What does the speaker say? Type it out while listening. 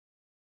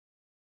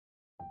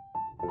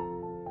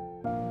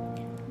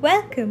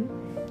Welcome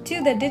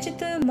to the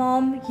Digital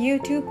Mom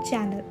YouTube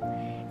channel.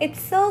 It's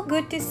so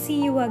good to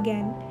see you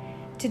again.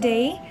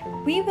 Today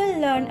we will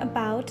learn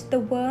about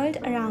the world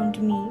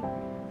around me,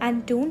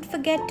 and don't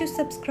forget to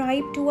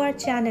subscribe to our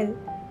channel.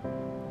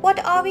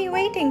 What are we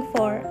waiting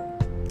for?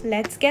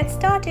 Let's get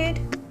started.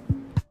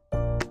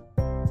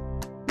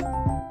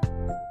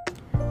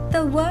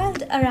 The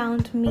world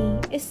around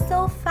me is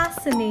so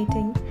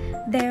fascinating.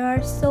 There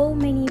are so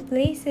many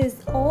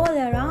places all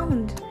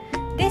around.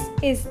 This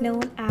is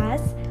known as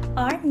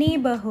our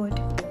neighborhood.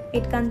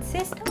 It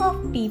consists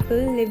of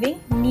people living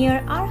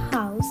near our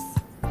house.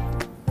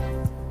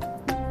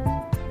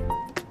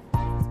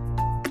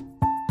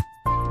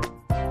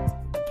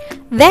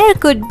 There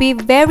could be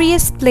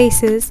various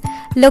places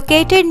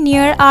located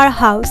near our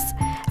house.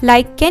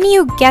 Like, can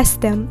you guess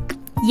them?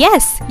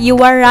 Yes, you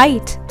are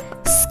right.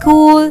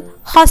 School,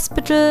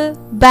 hospital,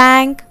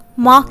 bank,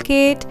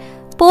 market,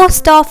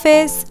 post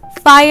office,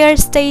 fire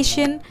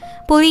station,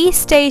 police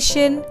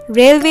station,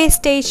 railway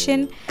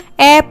station,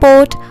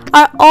 airport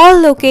are all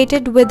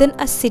located within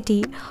a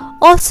city,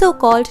 also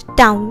called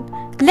town.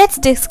 Let's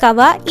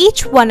discover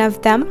each one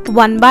of them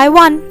one by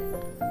one.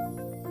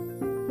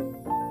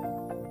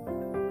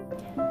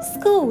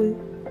 School.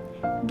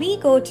 We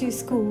go to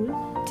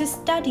school to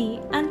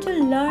study and to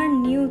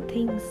learn new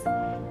things.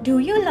 Do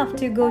you love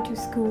to go to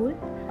school?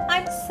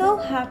 I'm so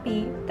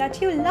happy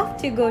that you love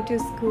to go to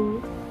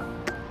school.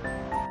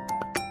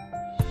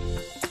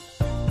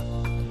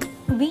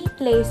 We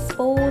play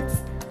sports,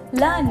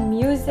 learn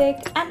music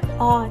and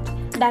art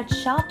that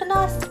sharpen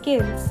our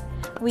skills.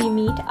 We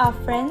meet our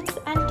friends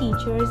and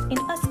teachers in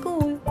a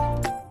school.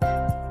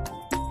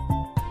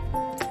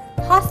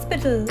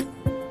 Hospital.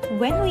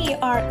 When we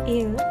are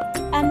ill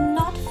and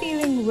not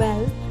feeling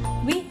well,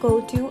 we go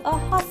to a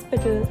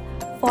hospital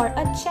for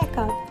a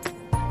checkup.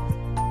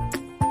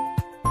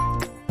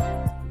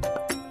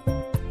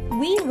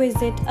 We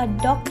visit a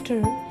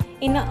doctor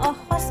in a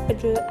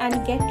hospital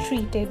and get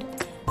treated.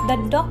 The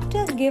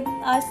doctor gives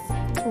us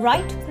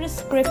right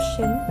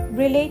prescription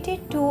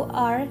related to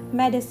our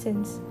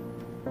medicines.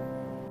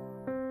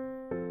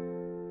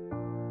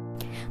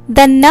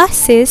 The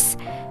nurses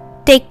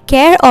take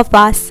care of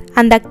us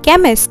and the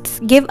chemists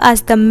give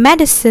us the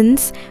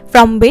medicines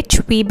from which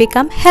we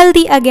become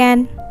healthy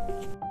again.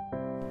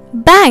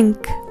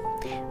 Bank.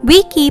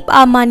 We keep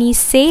our money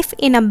safe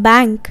in a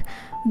bank.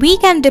 We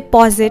can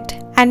deposit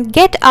and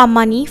get our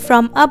money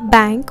from a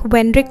bank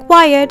when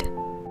required.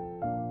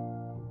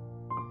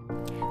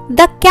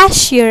 The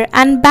cashier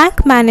and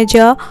bank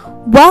manager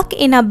work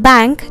in a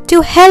bank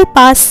to help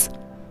us.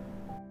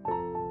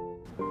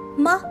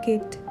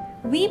 Market.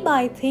 We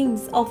buy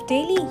things of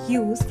daily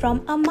use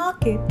from a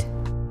market.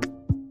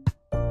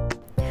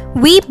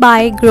 We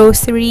buy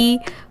grocery,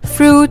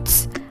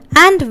 fruits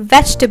and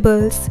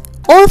vegetables,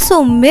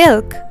 also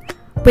milk,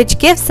 which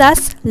gives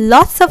us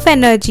lots of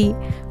energy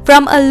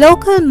from a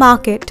local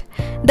market.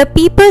 The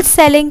people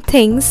selling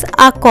things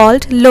are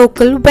called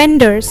local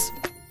vendors.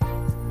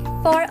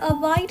 For a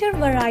wider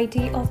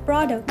variety of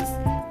products,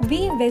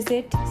 we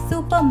visit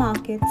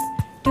supermarkets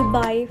to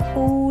buy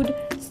food,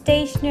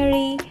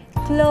 stationery,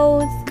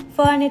 clothes,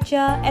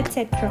 furniture,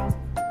 etc.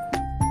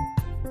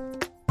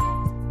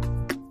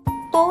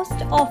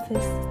 Post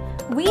office.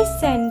 We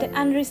send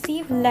and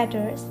receive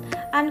letters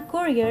and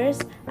couriers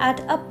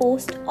at a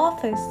post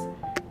office.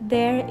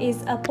 There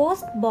is a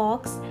post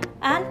box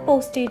and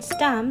postage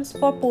stamps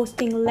for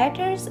posting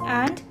letters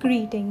and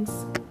greetings.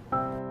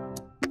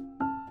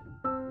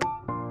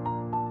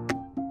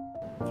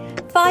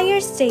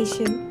 Fire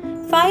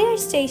station. Fire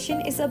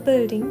station is a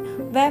building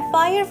where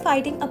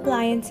firefighting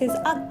appliances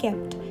are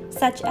kept,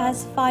 such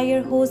as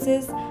fire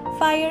hoses,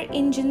 fire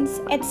engines,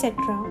 etc.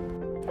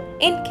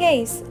 In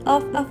case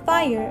of a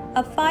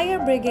fire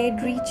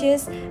brigade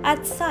reaches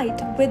at site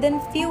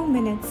within few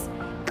minutes.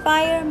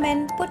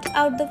 Firemen put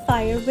out the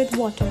fire with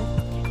water.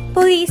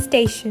 Police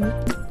station.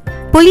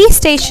 Police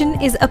station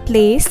is a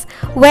place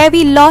where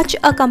we lodge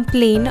a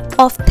complaint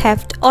of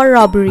theft or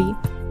robbery.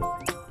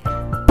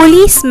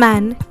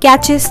 Policeman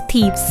catches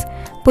thieves.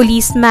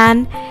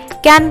 Policeman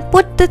can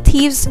put the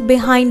thieves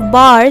behind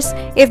bars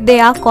if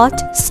they are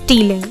caught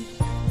stealing.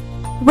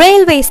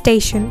 Railway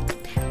station.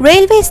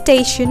 Railway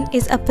station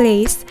is a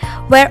place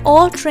where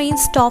all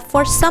trains stop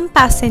for some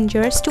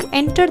passengers to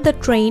enter the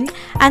train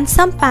and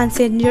some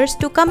passengers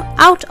to come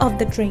out of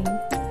the train.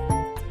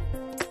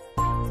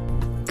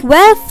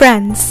 Well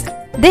friends,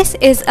 this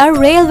is a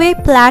railway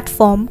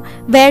platform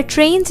where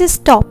trains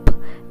stop.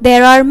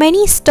 There are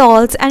many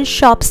stalls and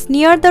shops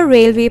near the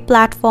railway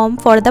platform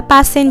for the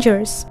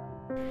passengers.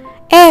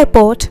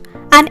 Airport.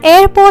 An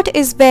airport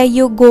is where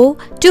you go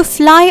to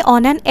fly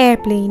on an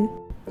airplane.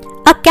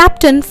 A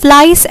captain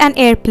flies an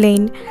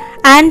airplane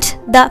and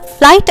the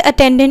flight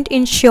attendant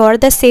ensures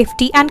the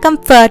safety and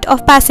comfort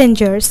of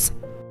passengers.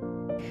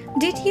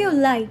 Did you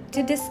like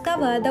to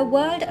discover the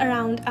world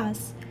around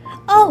us?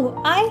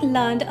 Oh, I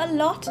learned a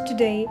lot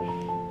today.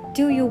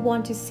 Do you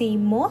want to see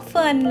more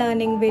fun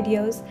learning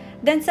videos?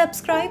 then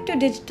subscribe to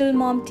Digital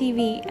Mom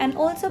TV and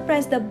also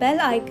press the bell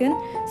icon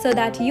so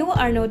that you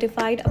are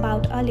notified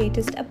about our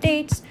latest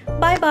updates.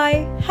 Bye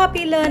bye.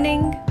 Happy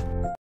learning.